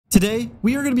Today,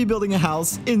 we are going to be building a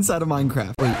house inside of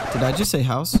Minecraft. Wait, did I just say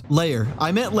house? Lair.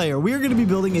 I meant lair. We are going to be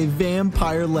building a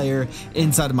vampire lair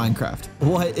inside of Minecraft.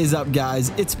 What is up, guys?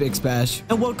 It's BixBash,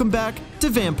 and welcome back to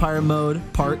Vampire Mode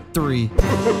Part 3.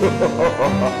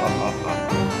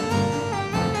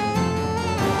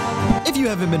 If you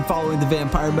haven't been following the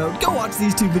Vampire Mode, go watch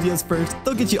these two videos first.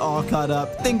 They'll get you all caught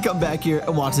up. Then come back here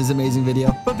and watch this amazing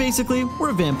video. But basically, we're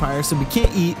a vampire, so we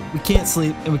can't eat, we can't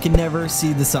sleep, and we can never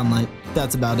see the sunlight.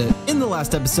 That's about it. In the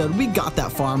last episode, we got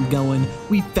that farm going.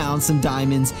 We found some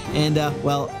diamonds, and,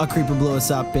 well, a creeper blew us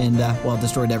up and, well,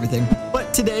 destroyed everything.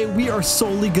 But today, we are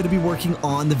solely going to be working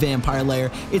on the Vampire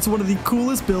Lair. It's one of the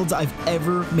coolest builds I've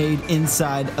ever made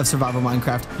inside of Survival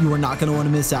Minecraft. You are not going to want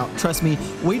to miss out. Trust me,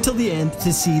 wait till the end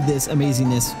to see this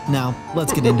amazingness. Now,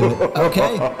 let's get into it.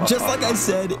 Okay, just like I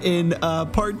said in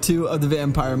part 2 of the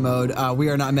Vampire Mode, we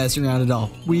are not messing around at all.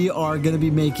 We are going to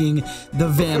be making the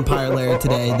Vampire Lair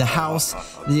today, the house,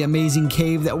 the amazing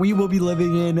cave that we will be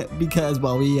living in because,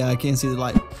 well, we can't see the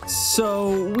light.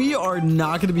 So we are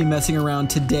not going to be messing around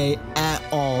today at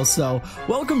all. So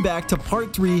welcome back to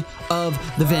part 3 of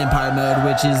the Vampire Mode,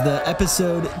 which is the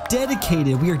episode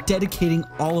dedicated. We are dedicating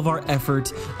all of our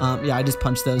effort. Yeah, I just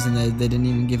punched those and they didn't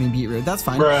even give me beetroot. That's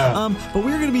fine. But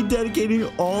we're going to be dedicating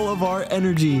all of our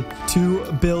energy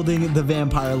to building the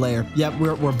Vampire Lair. Yep,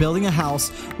 we're building a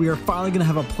house. We are finally going to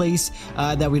have a place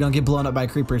that we don't get blown up by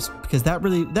creepers, because that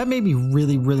made me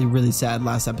really sad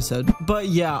last episode. But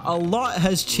yeah, a lot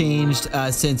has changed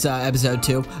since episode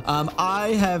 2.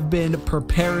 I have been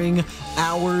preparing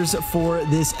hours for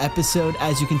this episode.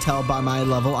 As you can tell by my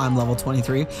level, I'm level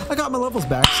 23. I got my levels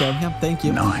back, so yeah, thank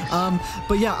you. Nice.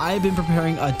 But yeah, I have been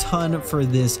preparing a ton for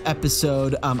this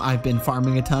episode. I've been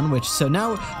farming a ton, so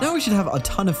now we should have a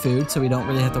ton of food, so we don't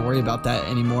really have to worry about that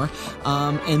anymore.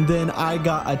 And then I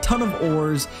got a ton of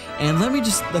ores, and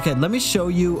let me show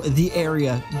you the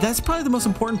area. That's probably the most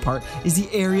important part, is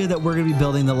the area that we're going to be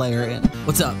building the lair in.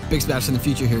 What's up? BixBash in the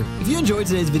future here. If you enjoyed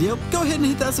today's video, go ahead and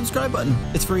hit that subscribe button.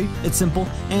 It's free, it's simple,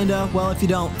 and well, if you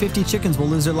don't, 50 chickens will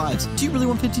lose their lives. Do you really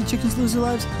want 50 chickens to lose their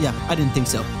lives? Yeah, I didn't think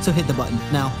so. So hit the button.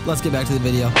 Now, let's get back to the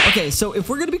video. Okay, so if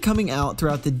we're going to be coming out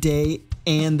throughout the day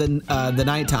and the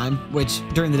nighttime, which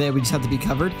during the day we just have to be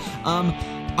covered,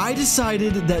 I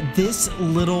decided that this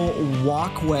little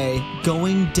walkway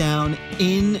going down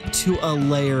into a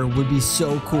lair would be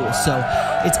so cool. So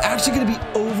it's actually going to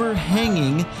be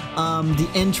overhanging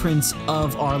the entrance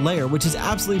of our lair, which is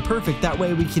absolutely perfect. That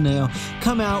way we can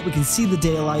come out, we can see the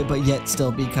daylight, but yet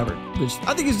still be covered, which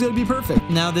I think is going to be perfect.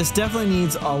 Now, this definitely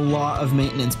needs a lot of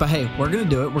maintenance, but hey, we're going to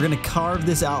do it. We're going to carve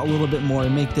this out a little bit more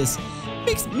and make this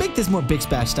more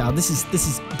BixBash style. This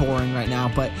is boring right now,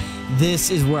 but this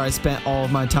is where I spent all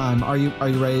of my time. Are you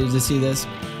ready to see this?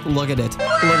 Look at it. Look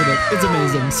at it. It's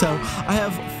amazing. So I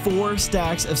have 4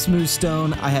 stacks of smooth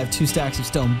stone. I have 2 stacks of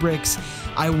stone bricks.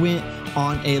 I went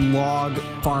on a log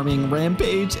farming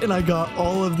rampage and I got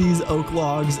all of these oak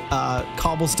logs,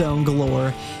 cobblestone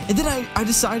galore. And then I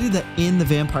decided that in the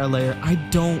Vampire Lair, I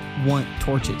don't want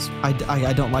torches. I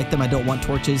don't like them. I don't want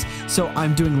torches. So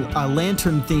I'm doing a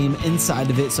lantern theme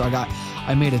inside of it. So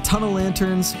I made a ton of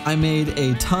lanterns. I made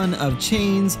a ton of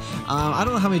chains. I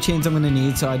don't know how many chains I'm going to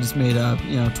need, so I just made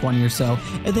 20 or so.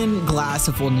 And then glass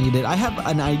if we'll need it. I have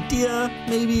an idea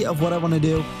maybe of what I want to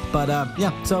do, but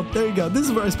yeah, so there you go. This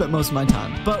is where I spent most of my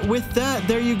time. But with that,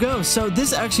 there you go. So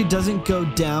this actually doesn't go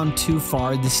down too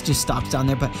far. This just stops down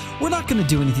there, but we're not going to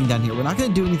do anything down here. We're not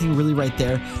going to do anything really right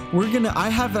there. I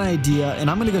have an idea, and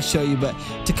I'm going to go show you, but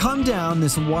to come down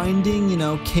this winding,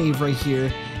 cave right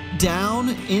here, down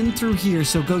in through here,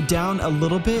 so go down a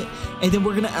little bit, and then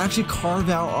we're gonna actually carve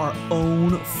out our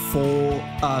own full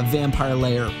Vampire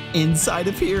Lair inside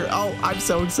of here. Oh, I'm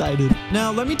so excited. Now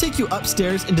let me take you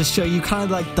upstairs and just show you kind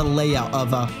of like the layout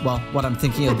of well, what I'm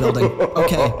thinking of building.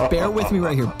 Okay, bear with me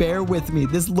right here, bear with me.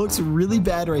 This looks really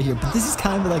bad right here, but this is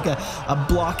kind of like a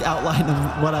block outline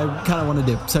of what I kind of want to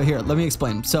do. So here, let me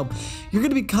explain. So you're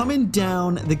gonna be coming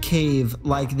down the cave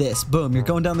like this. Boom, you're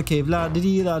going down the cave, la da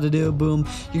dee la da do, boom.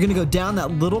 You're gonna go down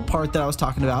that little part that I was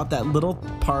talking about, that little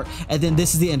part, and then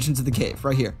this is the entrance of the cave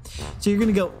right here. So you're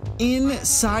gonna go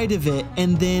inside of it,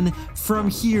 and then from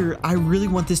here, I really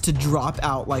want this to drop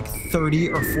out like 30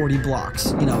 or 40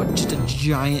 blocks, just a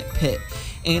giant pit.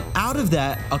 and out of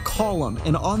that a column,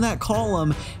 and on that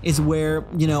column is where,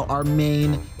 you know, our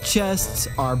main chests,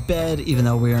 our bed, even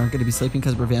though we aren't going to be sleeping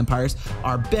because we're vampires,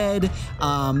 our bed,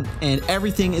 and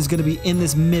everything is going to be in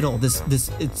this middle. It's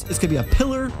going to be a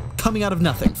pillar coming out of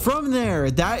nothing. From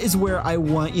there, that is where I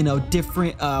want, you know,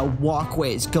 different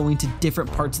walkways going to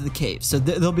different parts of the cave. So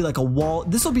there'll be like a wall.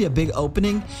 This will be a big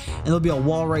opening, and there'll be a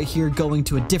wall right here going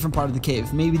to a different part of the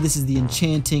cave. Maybe this is the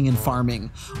enchanting and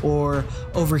farming, or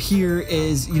over here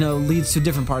is, you know, leads to a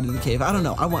different part of the cave. I don't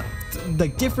know. I want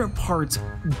like different parts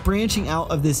branching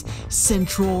out of this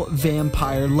central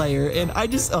vampire lair, and I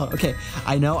just, oh, okay,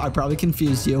 I know I probably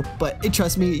confused you, but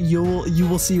trust me, you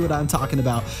will see what I'm talking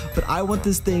about. But I want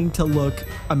this thing to look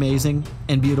amazing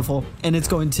and beautiful, and it's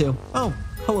going to. Oh,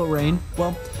 hello, rain.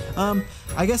 Well,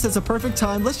 I guess it's a perfect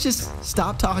time. Let's just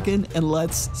stop talking and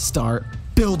let's start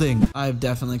building. I've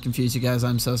definitely confused you guys.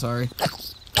 I'm so sorry.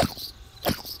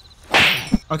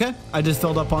 Okay, I just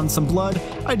filled up on some blood.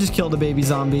 I just killed a baby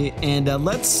zombie, and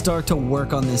let's start to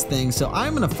work on this thing. So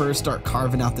I'm gonna first start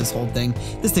carving out this whole thing.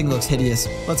 This thing looks hideous.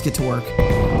 Let's get to work.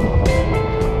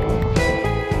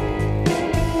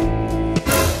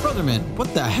 Brother man,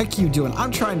 what the heck are you doing?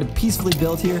 I'm trying to peacefully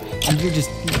build here, and you're just,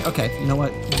 okay, you know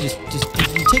what?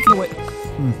 You're taking away.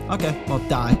 Okay, well,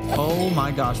 die. Oh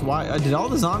my gosh, why did all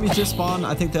the zombies just spawn?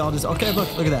 I think they all just, okay, look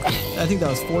at that. I think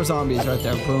that was 4 zombies right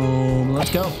there. Boom,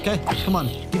 let's go. Okay, come on,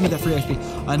 give me that free XP.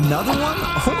 Another one?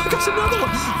 Oh my gosh, another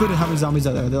one. Look at how many zombies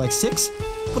are there. They're like 6?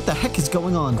 What the heck is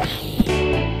going on?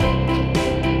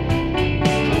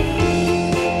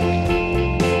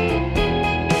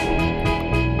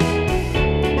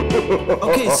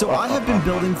 Okay, so I have been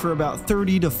building for about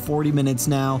 30 to 40 minutes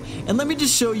now, and let me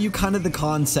just show you kind of the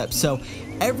concept. So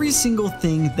every single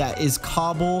thing that is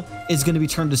cobble is going to be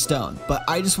turned to stone, but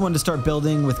I just wanted to start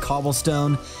building with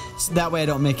cobblestone, so that way I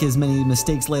don't make as many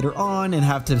mistakes later on and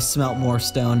have to smelt more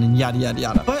stone and yada yada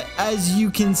yada. But as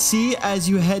you can see, as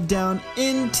you head down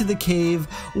into the cave,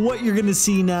 what you're going to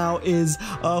see now is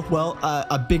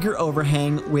a bigger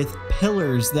overhang with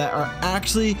pillars that are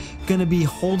actually going to be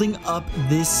holding up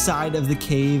this side of the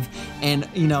cave. And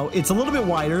you know, it's a little bit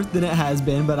wider than it has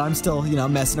been, but I'm still, you know,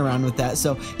 messing around with that.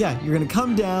 So yeah, you're going to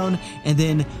come down and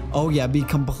then, oh yeah, be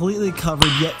completely covered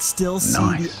yet still see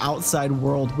the outside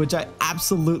world, which I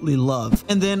absolutely love.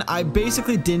 And then I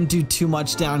basically didn't do too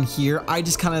much down here. I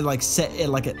just kind of like set it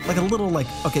like a little, like,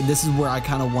 okay, this is where I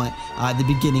kind of want the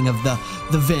beginning of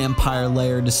the vampire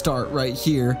lair to start right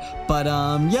here. But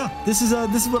yeah, this is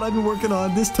what I've been working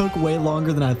on. This took way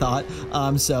longer than I thought.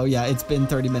 So yeah, it's been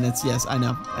 30 minutes. Yes, I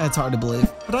know, that's hard to believe,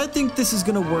 but I think this is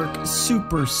gonna work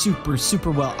super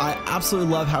well. I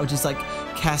absolutely love how it just like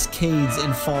cascades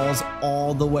and falls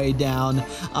all the way down,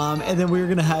 and then we're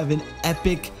gonna have an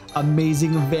epic,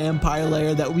 amazing vampire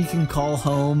lair that we can call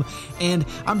home. And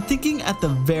I'm thinking at the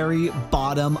very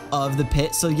bottom of the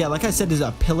pit, so yeah, like I said, there's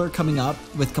a pillar coming up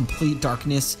with complete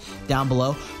darkness down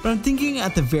below, but I'm thinking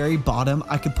at the very bottom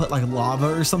I could put like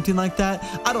lava or something like that.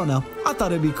 I don't know, I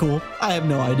thought it'd be cool. I have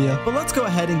no idea, but let's go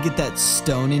ahead and get that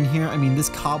stone in here. I mean, this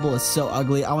cobble is so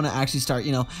ugly. I want to actually start,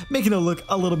 you know, making it look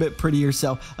a little bit prettier.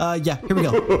 So yeah, here we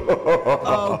go.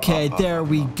 Okay, there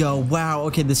we go. Wow,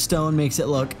 okay, the stone makes it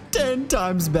look 10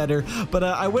 times better. But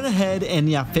I went ahead and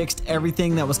yeah, fixed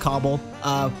everything that was cobble.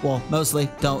 Well, mostly,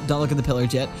 don't look at the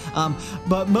pillars yet,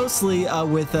 but mostly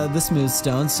with the smooth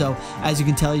stone. So as you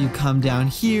can tell, you come down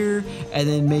here and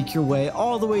then make your way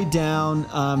all the way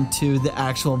down to the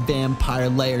actual vampire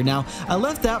lair. Now I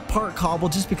left that part cobble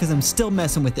just because I'm still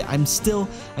messing with it. I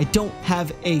don't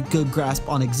have a good grasp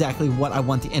on exactly what I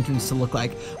want the entrance to look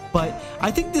like, but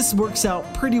I think this works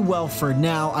out pretty well for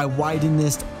now. I widened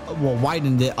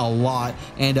it a lot,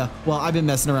 and well, I've been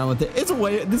messing around with it.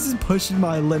 This is pushing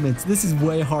my limits. This is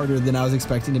way harder than I was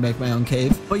expecting to make my own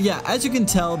cave. But yeah, as you can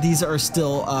tell, these are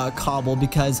still cobble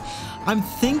because I'm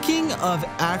thinking of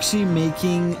actually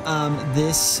making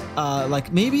this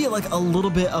like maybe like a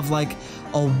little bit of like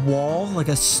a wall, like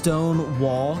a stone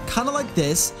wall, kind of like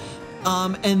this.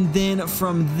 And then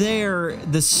from there,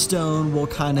 the stone will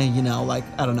kind of, you know, like,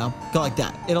 I don't know, go like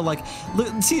that. It'll like, look,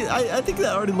 see, I think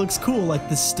that already looks cool. Like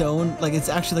the stone, like it's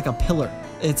actually like a pillar.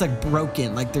 It's like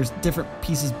broken, like there's different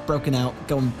pieces broken out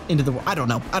going into the, I don't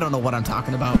know what I'm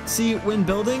talking about. See, when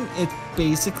building, it's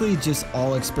basically just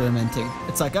all experimenting.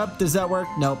 It's like, oh, does that work?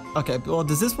 Nope. Okay, well,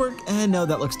 does this work? No,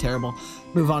 that looks terrible.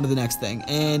 Move on to the next thing.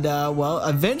 And well,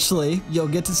 eventually you'll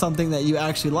get to something that you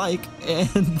actually like,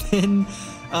 and then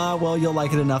well, you'll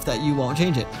like it enough that you won't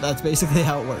change it. That's basically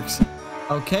how it works.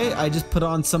 Okay, I just put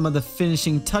on some of the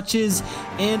finishing touches,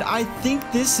 and I think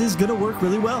this is gonna work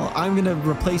really well. I'm gonna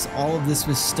replace all of this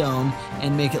with stone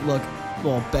and make it look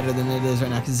well, better than it is right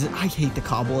now, because I hate the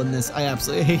cobble in this. I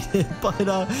absolutely hate it. But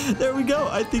there we go.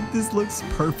 I think this looks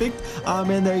perfect.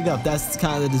 And there you go. That's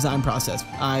kind of the design process.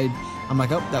 I'm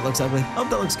like, oh, that looks ugly. Oh,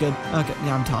 that looks good. Okay,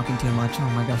 yeah, I'm talking too much. Oh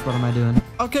my gosh, what am I doing?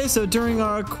 Okay, so during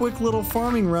our quick little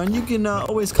farming run, you can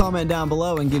always comment down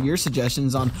below and give your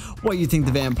suggestions on what you think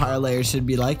the Vampire Lair should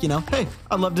be like. You know, hey,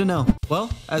 I'd love to know. Well,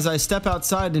 as I step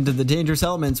outside into the dangerous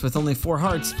elements with only 4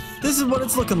 hearts, this is what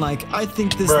it's looking like. I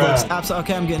think this looks absolutely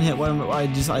okay. I'm getting hit.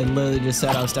 I literally just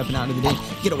said I was stepping out into the danger.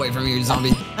 Get away from here,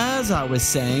 zombie. As I was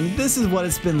saying, this is what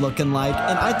it's been looking like,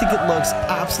 and I think it looks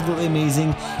absolutely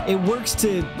amazing. It works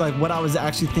to like what I was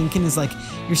actually thinking is like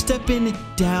you're stepping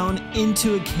down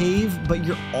into a cave, but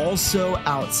you're also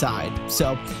outside.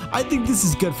 So I think this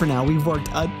is good for now. We've worked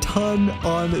a ton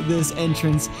on this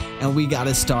entrance, and we got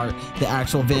to start the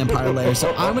actual Vampire Lair.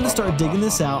 So I'm gonna start digging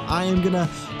this out. I am gonna,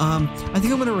 I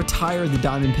think I'm gonna retire the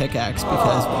diamond pickaxe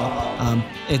because, well,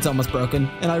 it's almost broken,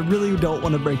 and I really don't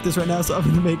want to break this right now. So I'm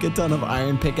gonna make a ton of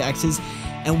iron pickaxes,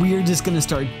 and we are just gonna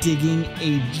start digging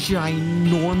a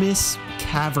ginormous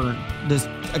cavern. There's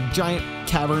a giant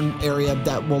cavern area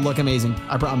that will look amazing,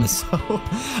 I promise. So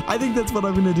I think that's what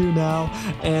I'm gonna do now.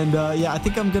 And yeah, I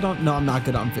think I'm good on, no, I'm not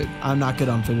good on food. I'm not good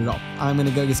on food at all. I'm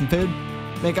gonna go get some food,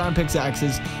 make iron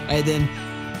pickaxes, and then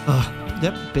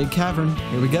yep, big cavern.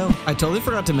 Here we go. I totally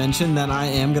forgot to mention that I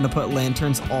am going to put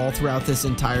lanterns all throughout this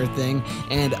entire thing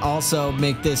and also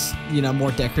make this, you know,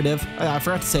 more decorative. I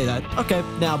forgot to say that. Okay,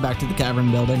 now back to the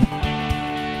cavern building.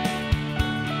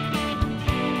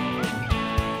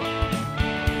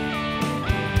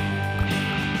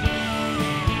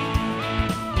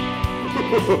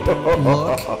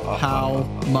 Look how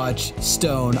much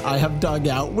stone I have dug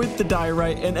out with the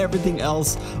diorite and everything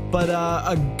else, but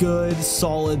a good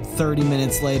solid 30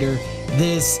 minutes later,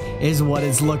 this is what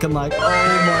it's looking like. Oh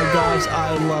my gosh,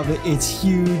 I love it. It's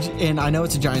huge, and I know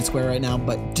it's a giant square right now,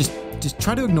 but just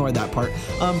try to ignore that part.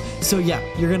 So yeah,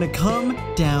 you're gonna come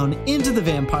down into the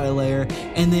Vampire Lair,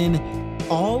 and then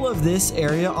all of this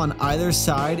area on either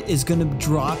side is gonna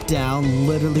drop down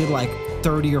literally like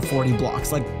 30 or 40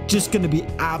 blocks, like just gonna be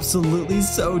absolutely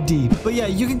so deep. But yeah,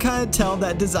 you can kind of tell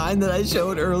that design that I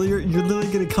showed earlier. You're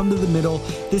literally gonna come to the middle.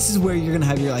 This is where you're gonna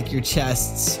have your like your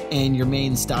chests and your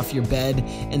main stuff, your bed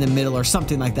in the middle or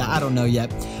something like that. I don't know yet.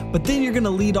 But then you're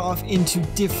gonna lead off into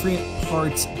different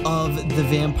parts of the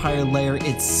Vampire Lair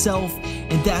itself,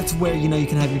 and that's where, you know, you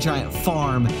can have your giant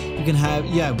farm. You can have,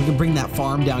 yeah, we can bring that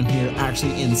farm down here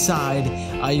actually inside.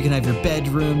 You can have your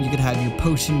bedroom. You can have your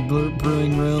potion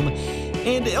brewing room.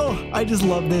 And oh, I just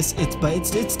love this.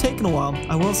 It's taken a while.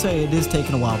 I will say it is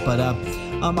taking a while, but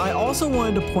I also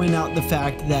wanted to point out the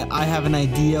fact that I have an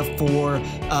idea for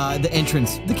the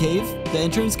entrance, the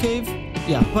entrance cave.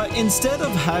 Yeah, but instead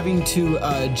of having to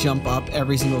jump up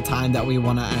every single time that we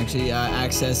want to actually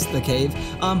access the cave,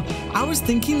 I was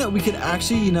thinking that we could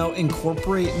actually, you know,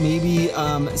 incorporate maybe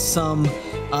some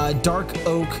dark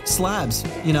oak slabs,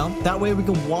 you know, that way we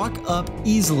can walk up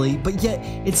easily, but yet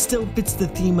it still fits the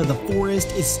theme of the forest.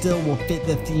 It still will fit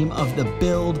the theme of the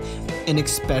build, and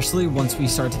especially once we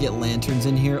start to get lanterns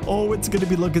in here, oh, it's gonna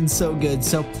be looking so good.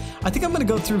 So I think I'm gonna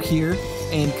go through here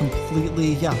and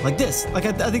completely, yeah, like this. Like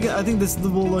I think this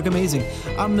will look amazing.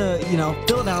 I'm gonna, you know,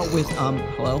 fill it out with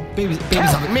hello, baby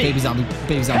zombie,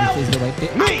 please get away.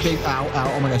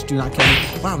 Ow, oh my gosh, do not kill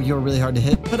me. Wow, you're really hard to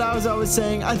hit. But as I was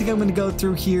saying, I think I'm gonna go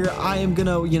through here. I am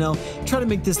gonna, you know, try to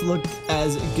make this look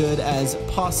as good as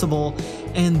possible,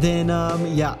 and then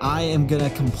yeah, I am gonna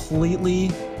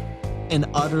completely and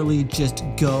utterly just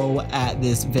go at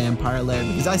this Vampire Lair,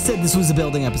 because I said this was a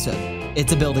building episode.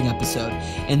 It's a building episode,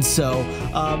 and so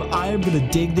I am gonna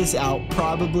dig this out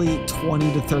probably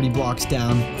 20 to 30 blocks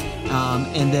down,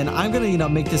 and then I'm gonna, you know,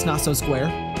 make this not so square,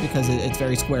 because it's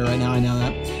very square right now, I know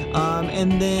that,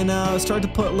 and then start to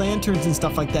put lanterns and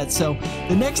stuff like that. So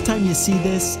the next time you see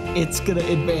this, it's gonna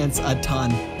advance a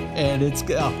ton, and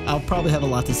I'll probably have a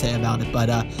lot to say about it, but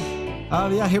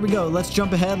yeah, here we go. Let's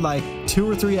jump ahead like 2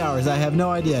 or 3 hours. I have no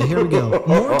idea. Here we go.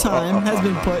 More time has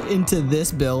been put into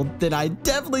this build than I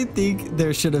definitely think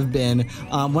there should have been.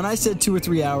 When I said 2 or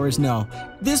 3 hours, no.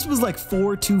 This was like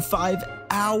 4 to 5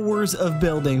 hours of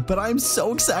building, but I'm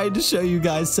so excited to show you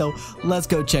guys, so let's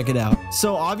go check it out.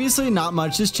 So obviously not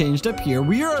much has changed up here.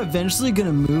 We are eventually going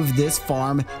to move this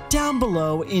farm down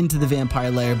below into the Vampire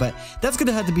Lair, but that's going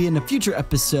to have to be in a future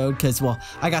episode because, well,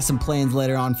 I got some plans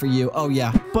later on for you. Oh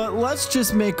yeah, but let's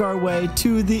just make our way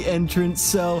to the entrance.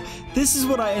 So this is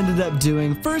what I ended up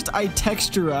doing. First, I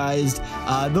texturized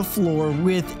the floor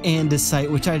with andesite,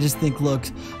 which I just think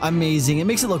looks amazing. It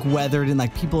makes it look weathered and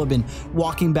like people have been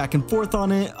walking back and forth on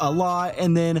on it a lot.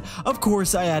 And then of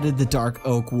course I added the dark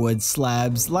oak wood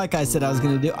slabs like I said I was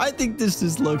gonna do. I think this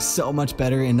just looks so much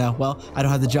better, and well, I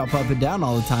don't have to jump up and down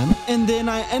all the time. And then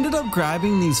I ended up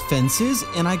grabbing these fences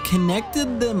and I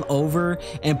connected them over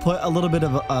and put a little bit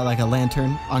of like a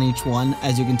lantern on each one.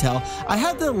 As you can tell, I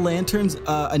had the lanterns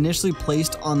initially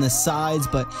placed on the sides,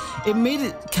 but it made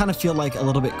it kind of feel like a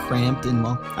little bit cramped, and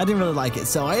well, I didn't really like it,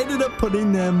 so I ended up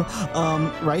putting them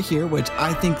right here, which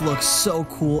I think looks so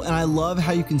cool. And I love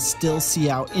how you can still see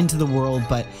out into the world,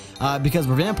 but because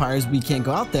we're vampires, we can't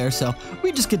go out there, so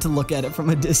we just get to look at it from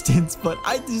a distance. But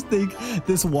I just think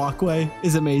this walkway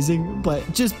is amazing,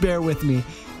 but just bear with me.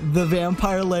 The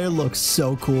Vampire Lair looks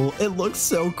so cool. It looks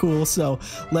so cool, so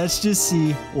let's just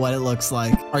see what it looks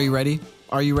like. Are you ready?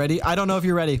 Are you ready? I don't know if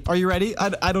you're ready. Are you ready?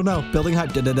 I don't know. Building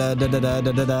hype.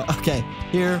 Okay,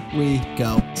 here we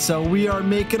go. So we are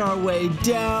making our way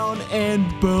down, and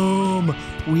boom,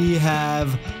 we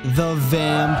have the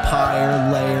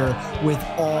Vampire Lair with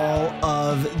all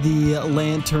of the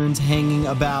lanterns hanging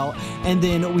about. And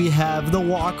then we have the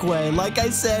walkway, like I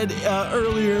said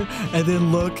earlier, and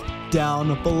then look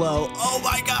down below. Oh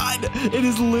my god, it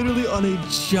is literally on a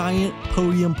giant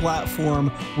podium platform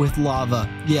with lava.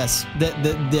 Yes,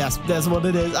 that's what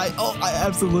it is. I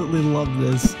absolutely love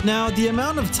this. Now, the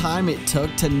amount of time it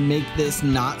took to make this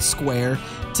not square,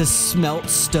 to smelt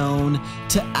stone,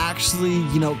 to actually,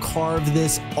 you know, carve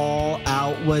this all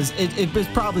out was it was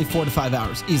probably 4 to 5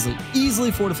 hours,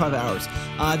 easily 4 to 5 hours.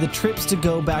 The trips to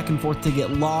go back and forth to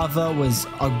get lava was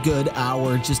a good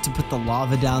hour just to put the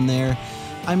lava down there.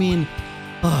 I mean,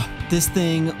 this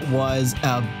thing was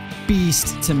a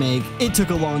beast to make. It took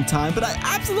a long time, but I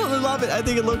absolutely love it. I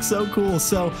think it looks so cool.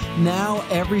 So now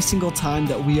every single time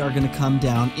that we are going to come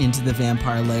down into the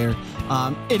Vampire Lair,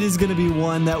 it is going to be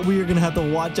one that we are going to have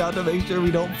to watch out to make sure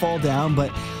we don't fall down. But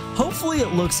hopefully it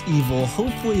looks evil.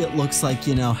 Hopefully it looks like,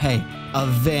 you know, hey, a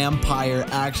vampire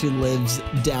actually lives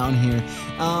down here.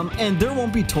 And there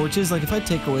won't be torches. Like if I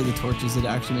take away the torches, it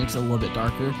actually makes it a little bit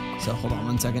darker. So hold on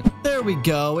one second. There we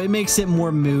go. It makes it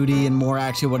more moody and more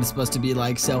actually what it's supposed to be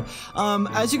like. So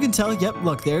as you can tell, yep,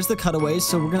 look, there's the cutaways.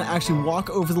 So we're gonna actually walk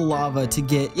over the lava to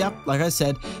get, yep, like I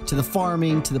said, to the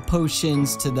farming, to the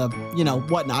potions, to the, you know,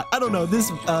 whatnot. I don't know. This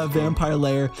Vampire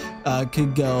Lair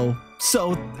could go,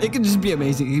 so it can just be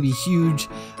amazing. It can be huge,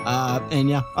 and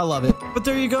yeah, I love it. But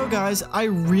there you go, guys. I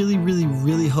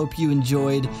really hope you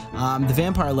enjoyed the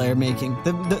Vampire Lair making,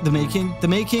 the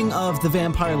making of the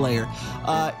Vampire Lair.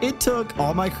 It took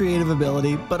all my creative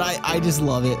ability, but I just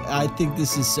love it. I think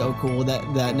this is so cool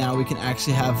that now we can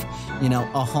actually have, you know,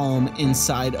 a home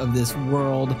inside of this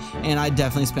world, and I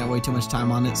definitely spent way too much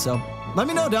time on it. So let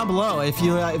me know down below if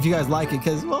you guys like it,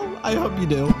 because, well, I hope you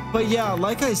do. But yeah,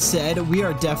 like I said, we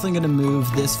are definitely going to move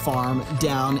this farm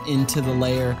down into the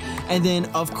lair. And then,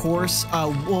 of course,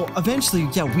 well, eventually,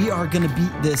 yeah, we are going to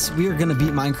beat this. We are going to beat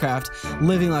Minecraft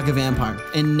living like a vampire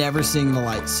and never seeing the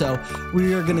light. So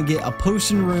we are going to get a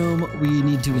potion room. We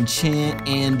need to enchant.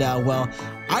 And, well,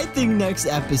 I think next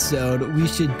episode, we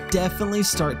should definitely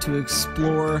start to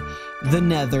explore the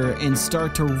nether and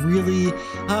start to really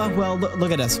well,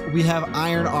 look at us. We have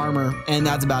iron armor, and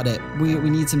that's about it. We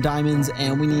need some diamonds,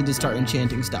 and we need to start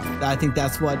enchanting stuff. I think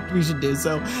that's what we should do.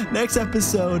 So next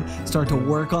episode, start to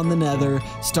work on the nether,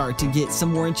 start to get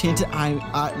some more enchanted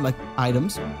like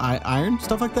items, iron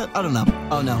stuff like that. I don't know.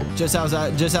 Oh no, just as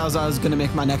I was gonna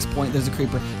make my next point, there's a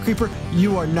creeper.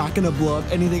 You are not gonna blow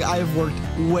up anything. I have worked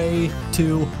way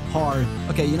too hard.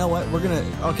 Okay, you know what,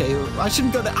 okay, I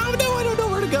shouldn't go there. Oh no, I don't know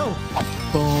where to go.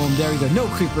 Boom, there we go. No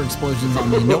creeper explosions on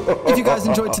me. Nope. If you guys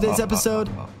enjoyed today's episode,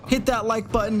 hit that like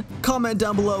button, comment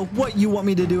down below what you want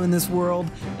me to do in this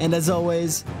world. And as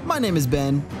always, my name is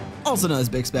Ben, also known as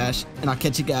BixBash, and I'll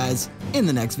catch you guys in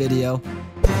the next video.